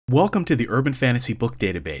Welcome to the Urban Fantasy Book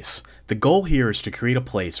Database. The goal here is to create a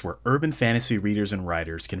place where urban fantasy readers and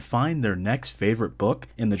writers can find their next favorite book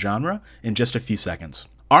in the genre in just a few seconds.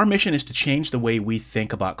 Our mission is to change the way we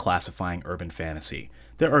think about classifying urban fantasy.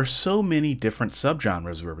 There are so many different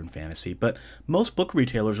subgenres of urban fantasy, but most book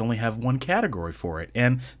retailers only have one category for it,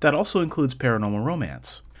 and that also includes paranormal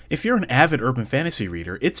romance. If you're an avid urban fantasy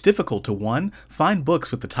reader, it's difficult to 1. Find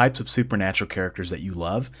books with the types of supernatural characters that you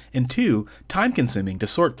love, and 2. Time-consuming to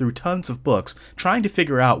sort through tons of books trying to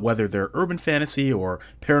figure out whether they're urban fantasy or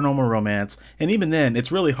paranormal romance, and even then,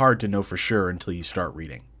 it's really hard to know for sure until you start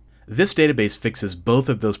reading. This database fixes both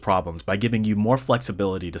of those problems by giving you more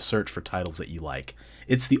flexibility to search for titles that you like.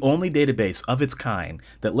 It's the only database of its kind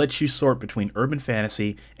that lets you sort between urban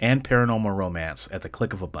fantasy and paranormal romance at the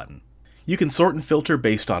click of a button. You can sort and filter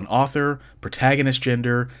based on author, protagonist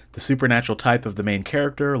gender, the supernatural type of the main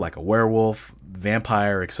character, like a werewolf,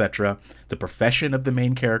 vampire, etc., the profession of the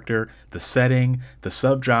main character, the setting, the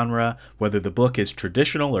subgenre, whether the book is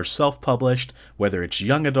traditional or self-published, whether it's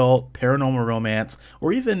young adult, paranormal romance,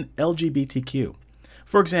 or even LGBTQ.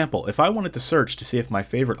 For example, if I wanted to search to see if my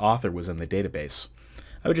favorite author was in the database,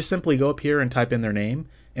 I would just simply go up here and type in their name,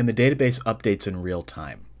 and the database updates in real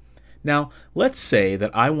time. Now, let's say that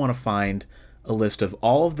I want to find a list of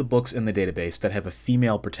all of the books in the database that have a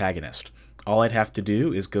female protagonist. All I'd have to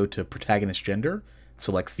do is go to protagonist gender,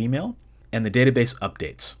 select female, and the database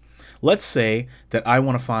updates. Let's say that I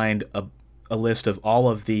want to find a list of all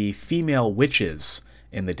of the female witches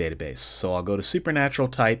in the database. So I'll go to supernatural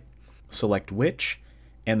type, select witch,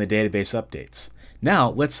 and the database updates.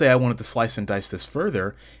 Now, let's say I wanted to slice and dice this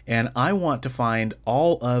further, and I want to find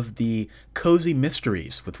all of the cozy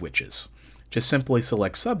mysteries with witches. Just simply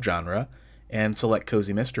select subgenre and select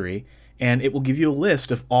cozy mystery, and it will give you a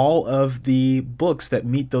list of all of the books that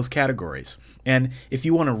meet those categories. And if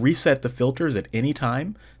you want to reset the filters at any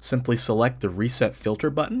time, simply select the reset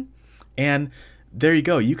filter button, and there you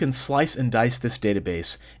go. You can slice and dice this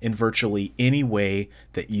database in virtually any way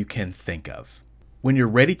that you can think of. When you're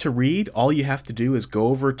ready to read, all you have to do is go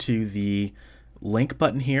over to the link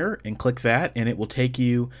button here and click that, and it will take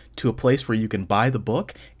you to a place where you can buy the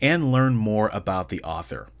book and learn more about the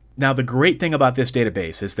author. Now, the great thing about this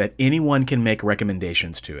database is that anyone can make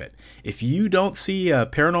recommendations to it. If you don't see a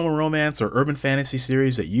paranormal romance or urban fantasy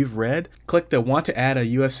series that you've read, click the Want to Add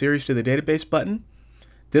a UF series to the database button.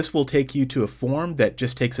 This will take you to a form that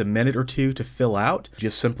just takes a minute or two to fill out.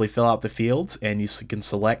 Just simply fill out the fields, and you can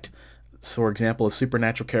select, for example, a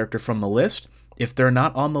supernatural character from the list. If they're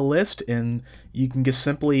not on the list, and you can just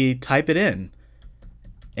simply type it in,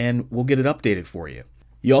 and we'll get it updated for you.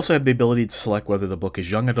 You also have the ability to select whether the book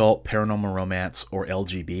is young adult, paranormal romance, or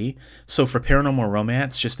LGB. So for paranormal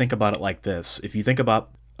romance, just think about it like this. If you think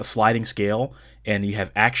about a sliding scale, and you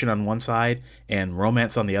have action on one side and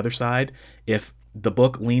romance on the other side, if the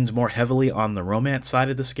book leans more heavily on the romance side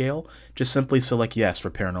of the scale, just simply select yes for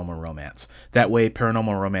paranormal romance. That way,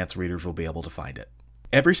 paranormal romance readers will be able to find it.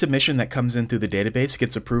 Every submission that comes in through the database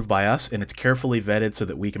gets approved by us, and it's carefully vetted so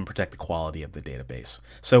that we can protect the quality of the database.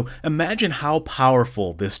 So imagine how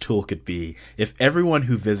powerful this tool could be if everyone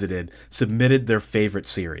who visited submitted their favorite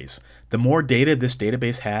series. The more data this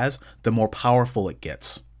database has, the more powerful it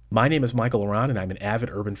gets. My name is Michael Aran, and I'm an avid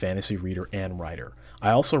urban fantasy reader and writer. I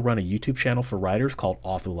also run a YouTube channel for writers called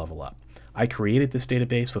Author Level Up. I created this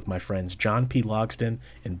database with my friends John P. Logsdon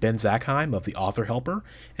and Ben Zackheim of The Author Helper,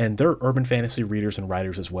 and they're urban fantasy readers and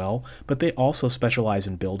writers as well, but they also specialize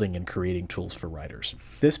in building and creating tools for writers.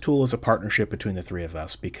 This tool is a partnership between the three of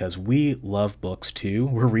us because we love books too.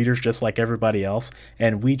 We're readers just like everybody else,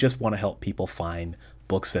 and we just want to help people find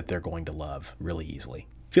books that they're going to love really easily.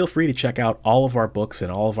 Feel free to check out all of our books and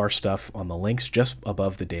all of our stuff on the links just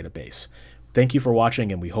above the database. Thank you for watching,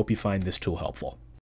 and we hope you find this tool helpful.